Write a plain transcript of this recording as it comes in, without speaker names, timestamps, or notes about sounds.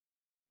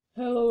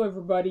Hello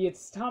everybody,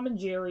 it's Tom and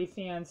Jerry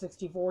fan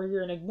 64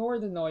 here, and ignore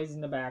the noise in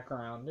the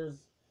background.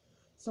 There's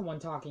someone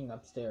talking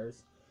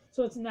upstairs.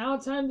 So it's now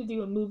time to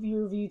do a movie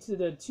review to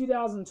the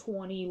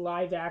 2020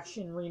 live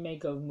action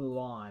remake of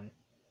Mulan.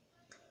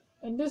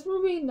 And this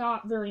movie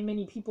not very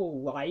many people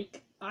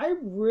like. I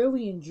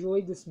really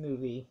enjoyed this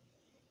movie.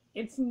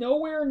 It's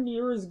nowhere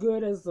near as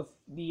good as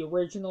the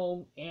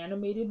original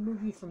animated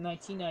movie from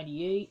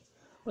 1998,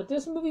 but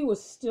this movie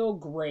was still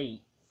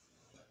great.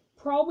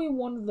 Probably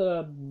one of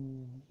the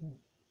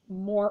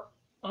more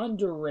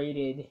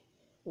underrated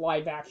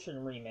live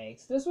action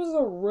remakes. This was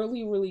a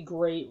really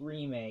great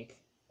remake.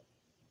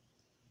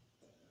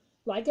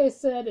 Like I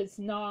said, it's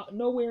not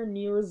nowhere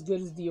near as good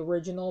as the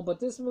original, but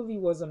this movie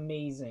was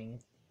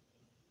amazing.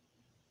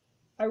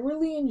 I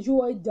really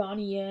enjoyed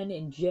Donnie Yen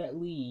and Jet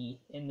Li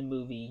in the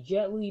movie.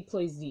 Jet Li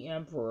plays the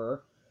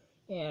Emperor,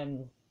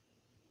 and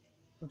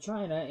from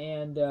China,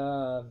 and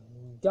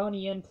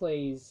Donnie Yen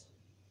plays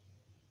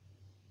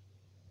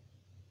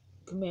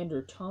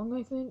Commander Tung,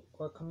 I think,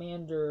 or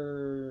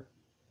Commander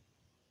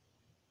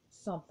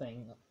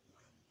something.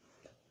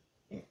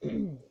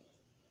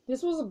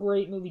 This was a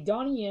great movie.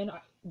 Donnie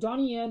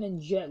Yen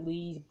and Jet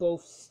Li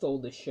both stole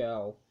the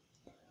show.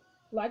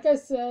 Like I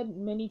said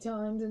many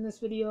times in this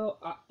video,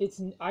 I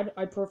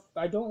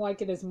don't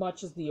like it as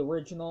much as the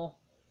original,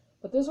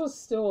 but this was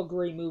still a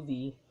great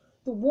movie.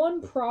 The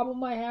one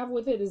problem I have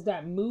with it is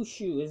that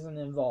Mushu isn't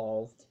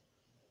involved.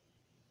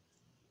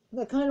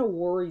 That kind of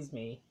worries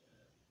me.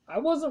 I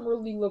wasn't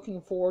really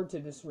looking forward to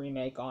this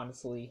remake,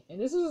 honestly. And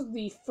this is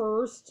the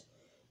first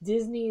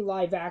Disney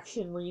live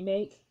action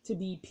remake to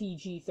be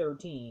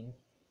PG-13.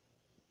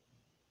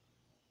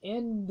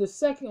 And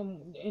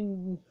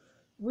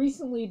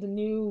recently the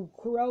new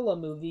Cruella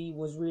movie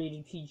was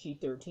rated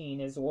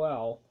PG-13 as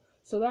well.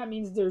 So that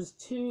means there's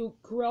two.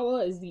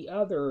 Cruella is the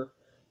other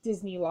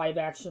Disney live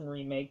action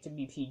remake to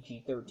be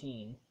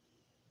PG-13.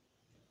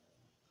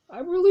 I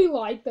really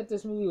like that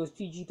this movie was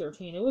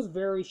PG-13. It was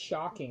very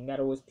shocking that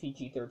it was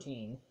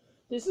PG-13.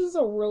 This is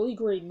a really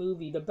great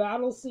movie. The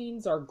battle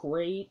scenes are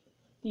great.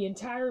 The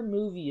entire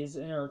movie is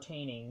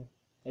entertaining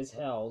as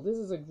hell. This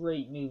is a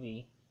great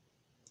movie.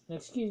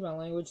 Excuse my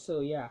language,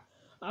 so yeah.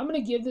 I'm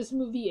going to give this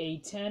movie a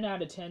 10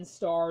 out of 10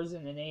 stars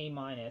and an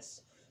A-.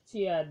 So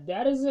yeah,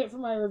 that is it for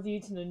my review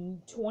to the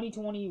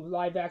 2020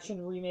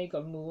 live-action remake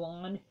of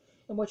Mulan,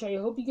 in which I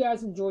hope you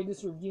guys enjoyed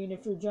this review, and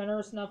if you're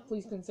generous enough,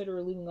 please consider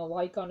leaving a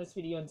like on this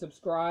video and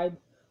subscribe.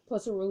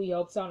 Plus, it really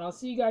helps out, and I'll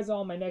see you guys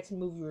all in my next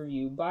movie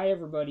review. Bye,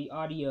 everybody.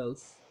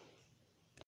 Adios.